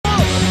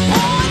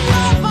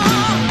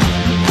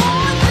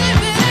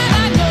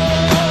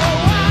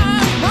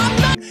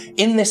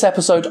In this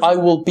episode, I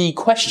will be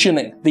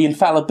questioning the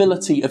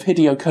infallibility of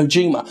Hideo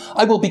Kojima.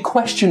 I will be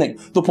questioning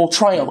the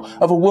portrayal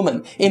of a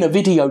woman in a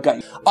video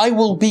game. I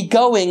will be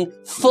going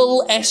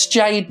full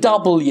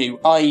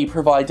SJW, i.e.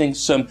 providing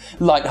some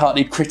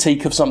light-hearted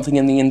critique of something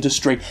in the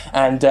industry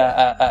and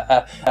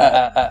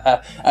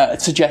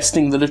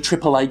suggesting that a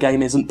AAA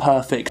game isn't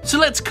perfect. So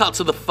let's cut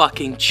to the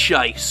fucking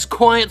chase.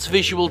 Quiet's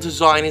visual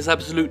design is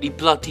absolutely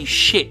bloody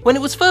shit. When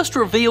it was first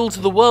revealed,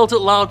 the world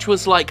at large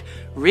was like,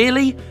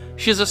 really?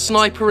 She's a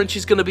sniper and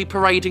she's gonna be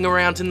parading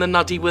around in the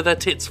nuddy with her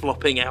tits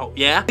flopping out,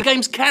 yeah? The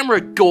game's camera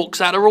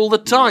gawks at her all the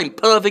time,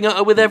 perving at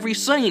her with every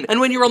scene. And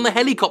when you're on the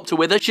helicopter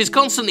with her, she's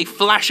constantly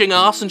flashing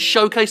ass and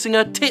showcasing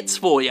her tits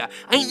for you.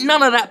 Ain't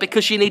none of that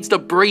because she needs to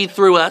breathe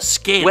through her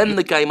skin when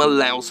the game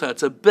allows her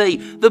to be.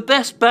 The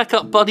best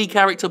backup buddy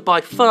character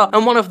by far,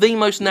 and one of the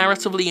most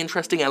narratively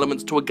interesting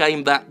elements to a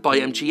game that, by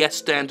MGS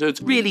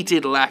standards, really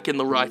did lack in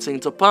the writing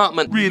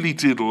department. Really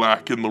did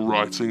lack in the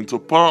writing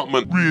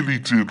department. Really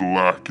did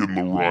lack in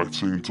the writing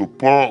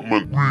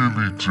department.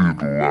 Really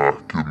did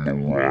lack in the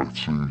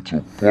writing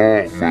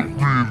department.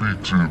 Really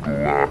did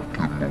lack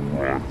in the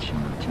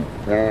writing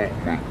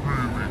department.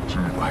 Really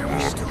did. Why are we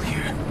still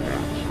here?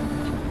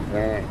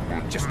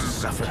 Just to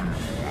suffer.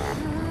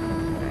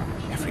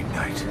 Every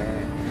night,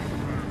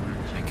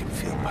 I can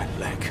feel my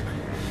leg,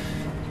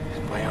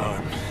 and my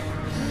arm,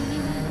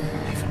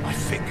 even my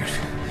fingers.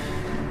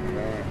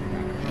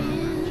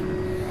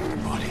 The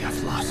body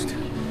I've lost,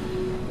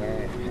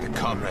 the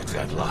comrades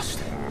I've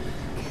lost.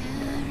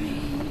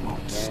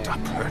 Stop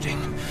hurting.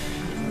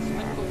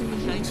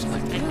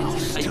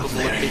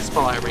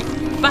 Inspiring.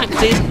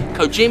 Fact is,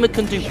 Kojima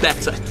can do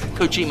better.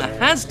 Kojima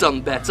has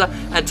done better,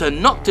 and to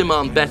not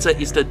demand better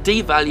is to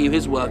devalue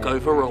his work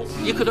overall.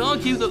 You could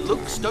argue that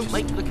looks don't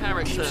make the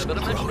character, but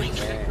eventually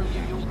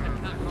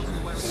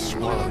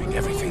swallowing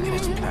everything in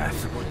its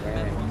path.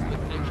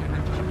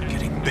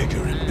 Getting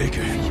bigger and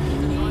bigger.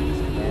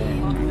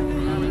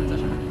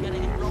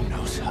 Who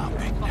knows how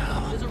big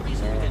now?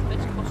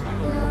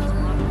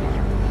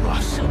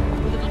 Ross.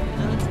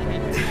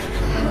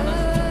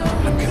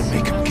 I'm gonna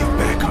make him give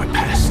back our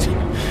past.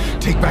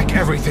 Take back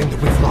everything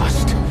that we've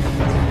lost.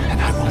 And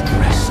I won't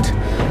rest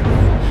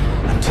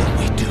until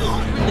we do.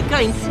 In the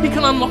game, you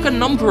can unlock a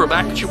number of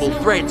actual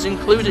threads,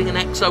 including an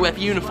XOF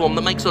uniform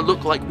that makes her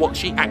look like what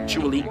she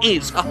actually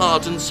is, a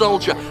hardened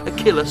soldier, a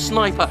killer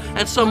sniper,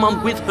 and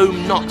someone with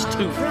whom not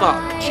to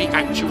fuck. She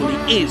actually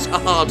is a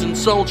hardened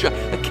soldier,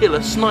 a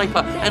killer sniper,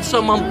 and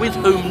someone with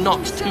whom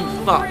not to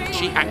fuck.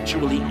 She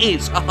actually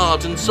is a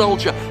hardened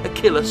soldier, a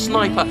killer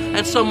sniper,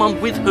 and someone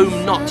with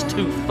whom not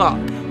to fuck.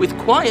 With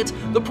Quiet,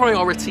 the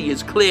priority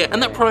is clear,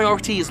 and that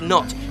priority is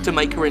not to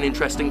make her an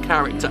interesting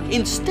character.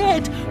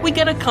 Instead, we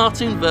get a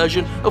cartoon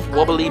version of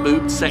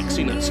wobbly-boobed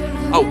sexiness.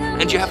 Oh,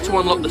 and you have to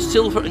unlock the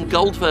silver and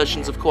gold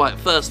versions of Quiet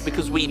first,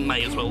 because we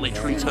may as well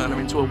literally turn her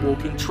into a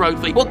walking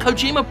trophy. What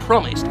Kojima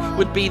promised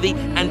would be the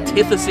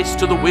antithesis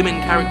to the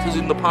women characters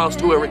in the past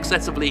who are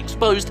excessively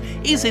exposed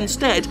is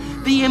instead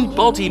the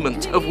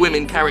embodiment of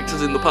women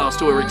characters in the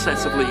past who are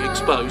excessively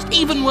exposed.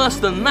 Even worse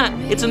than that,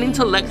 it's an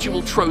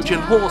intellectual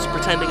Trojan horse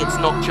pretending it's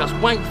not just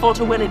wank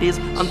fodder when it is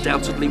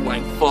undoubtedly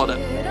wank fodder.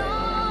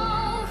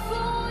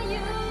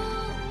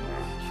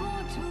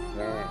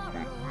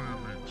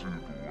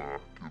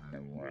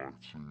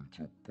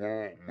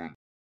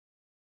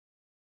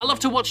 I love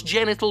to watch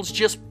genitals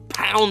just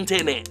pound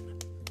in it.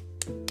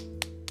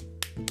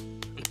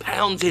 And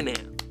pound in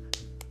it.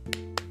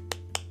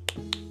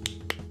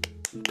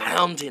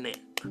 Pound in it.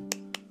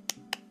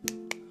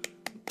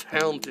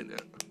 Pound in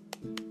it.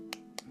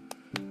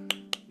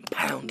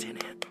 Pound in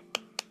it.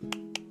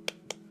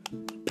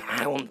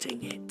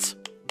 Pounding it.